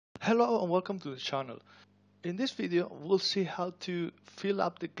Hello and welcome to the channel. In this video, we'll see how to fill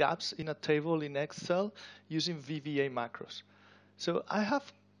up the gaps in a table in Excel using VBA macros. So I have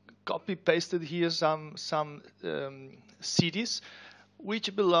copy pasted here some cities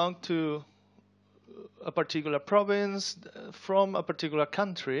which belong to a particular province from a particular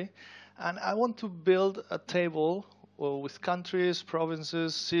country, and I want to build a table with countries,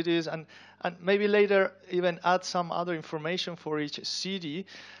 provinces, cities, and maybe later even add some other information for each city.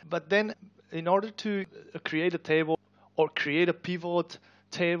 But then in order to create a table or create a pivot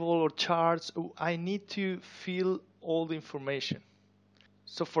table or charts, I need to fill all the information.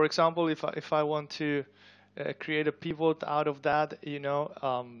 So for example, if I want to create a pivot out of that,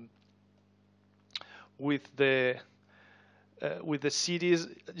 with the cities,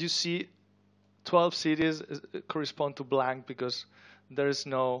 you see 12 cities correspond to blank because there is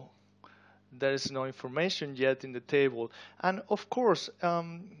no information yet in the table. And of course,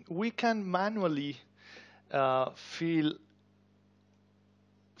 we can manually fill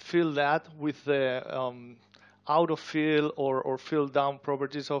that with the autofill or fill down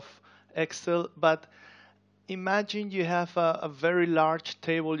properties of Excel. But imagine you have a very large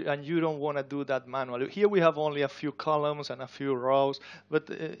table and you don't want to do that manually. Here we have only a few columns and a few rows, but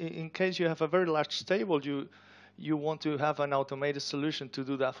in case you have a very large table, you want to have an automated solution to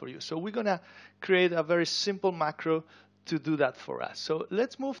do that for you. So we're going to create a very simple macro to do that for us. So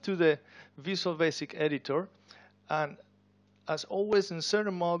let's move to the Visual Basic editor, and as always, insert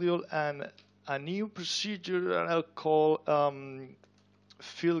a module and a new procedure that I'll call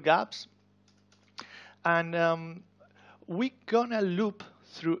fill gaps. And we're gonna loop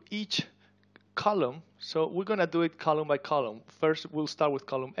through each column. So we're gonna do it column by column. First, we'll start with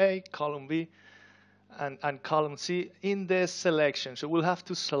column A, column B, and column C in the selection. So we'll have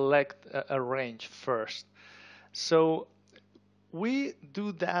to select a range first. So we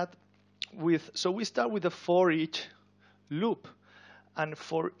do that so we start with a for each loop. And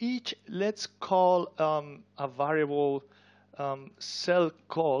for each, let's call a variable cell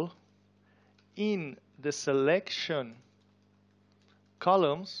call in the selection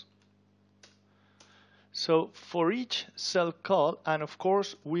columns. So for each cell call, and of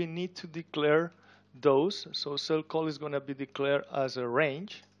course we need to declare those. So cell call is going to be declared as a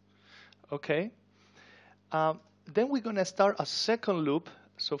range. Okay. Then we're going to start a second loop.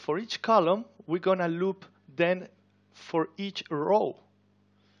 So for each column, we're going to loop then for each row.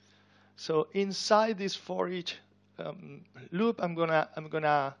 So inside this for each loop, I'm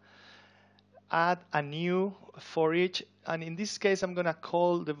gonna add a new for each, and in this case I'm gonna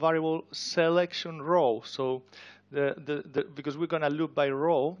call the variable selection row. So because we're gonna loop by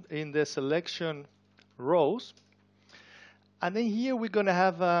row in the selection rows, and then here we're gonna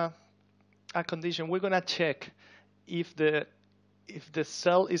have a condition. We're gonna check if the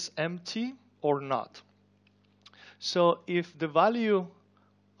cell is empty or not. So if the value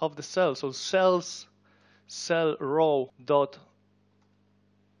of the cell, so cell row dot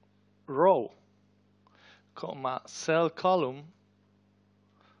row comma cell column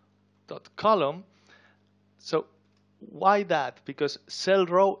dot column. So why that? Because cell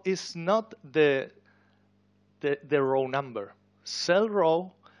row is not the row number. Cell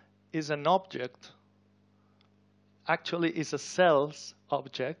row is an object. Actually, is a cells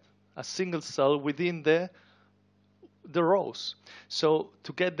object, a single cell within the rows. So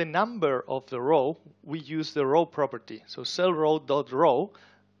to get the number of the row, we use the row property. So cell row dot row,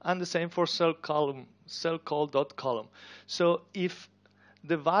 and the same for cell call dot column. So if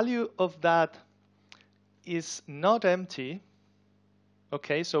the value of that is not empty,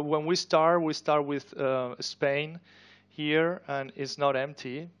 okay, so when we start with Spain here and it's not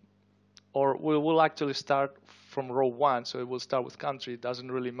empty, or we will actually start from row 1, so it will start with country, it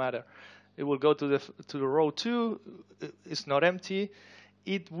doesn't really matter. It will go to the row 2, it's not empty.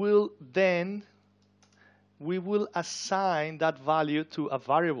 It will then, we will assign that value to a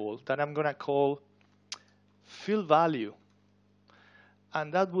variable that I'm going to call fill value.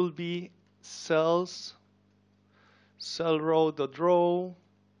 And that will be cells, cell row dot row,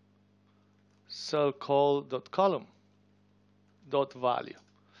 cell call dot column dot value.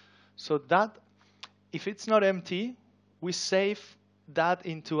 So that, if it's not empty, we save that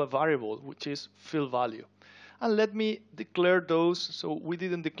into a variable, which is fill value. And let me declare those. So we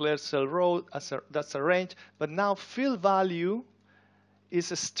didn't declare cell row, that's a range, but now fill value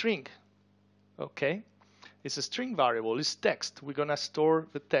is a string, okay? It's a string variable, it's text. We're gonna store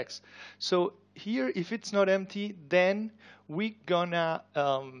the text. So here, if it's not empty, then we're gonna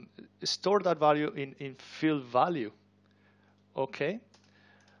store that value in fill value, okay?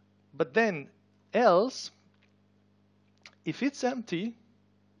 But then else, if it's empty,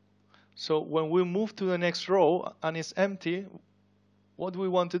 So when we move to the next row and it's empty, what we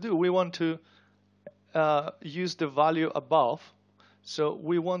want to do, we want to use the value above. So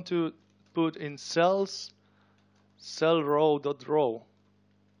we want to put in cells, cell row dot row,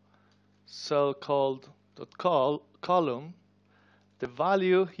 cell called dot column. The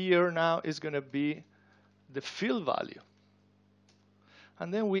value here now is going to be the field value.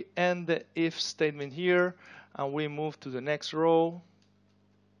 And then we end the if statement here, and we move to the next row.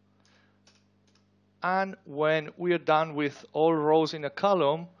 And when we are done with all rows in a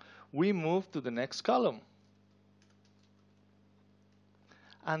column, we move to the next column.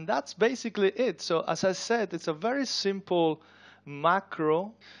 And that's basically it. So as I said, it's a very simple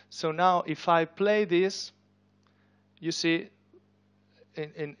macro. So now if I play this, you see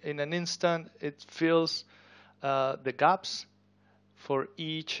in an instant it fills the gaps for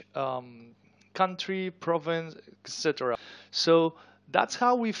each country, province, etc. So that's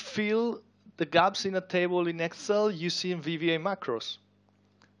how we fill the gaps in a table in Excel using VBA macros.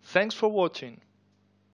 Thanks for watching.